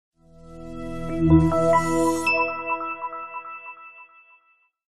The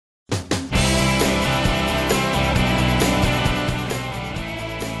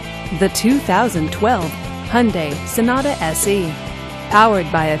 2012 Hyundai Sonata SE,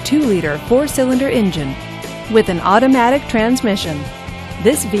 powered by a 2-liter 4-cylinder engine with an automatic transmission.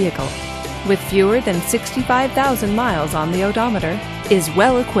 This vehicle, with fewer than 65,000 miles on the odometer, is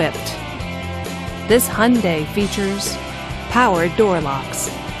well equipped. This Hyundai features powered door locks,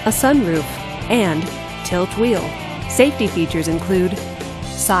 a sunroof, and tilt wheel. Safety features include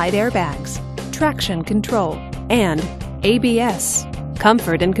side airbags, traction control, and ABS.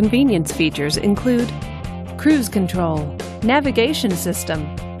 Comfort and convenience features include cruise control, navigation system,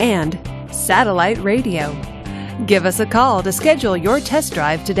 and satellite radio. Give us a call to schedule your test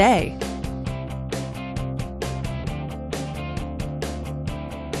drive today.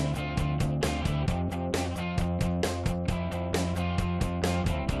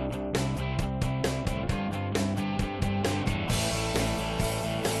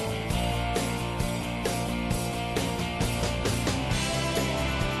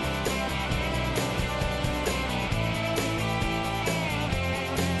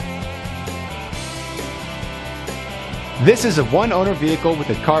 This is a one-owner vehicle with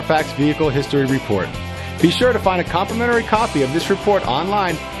a Carfax Vehicle History Report. Be sure to find a complimentary copy of this report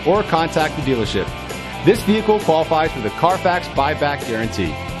online or contact the dealership. This vehicle qualifies for the Carfax Buyback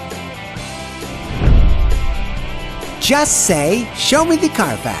Guarantee. Just say, "Show me the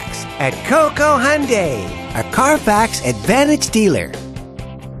Carfax" at Coco Hyundai, a Carfax Advantage dealer.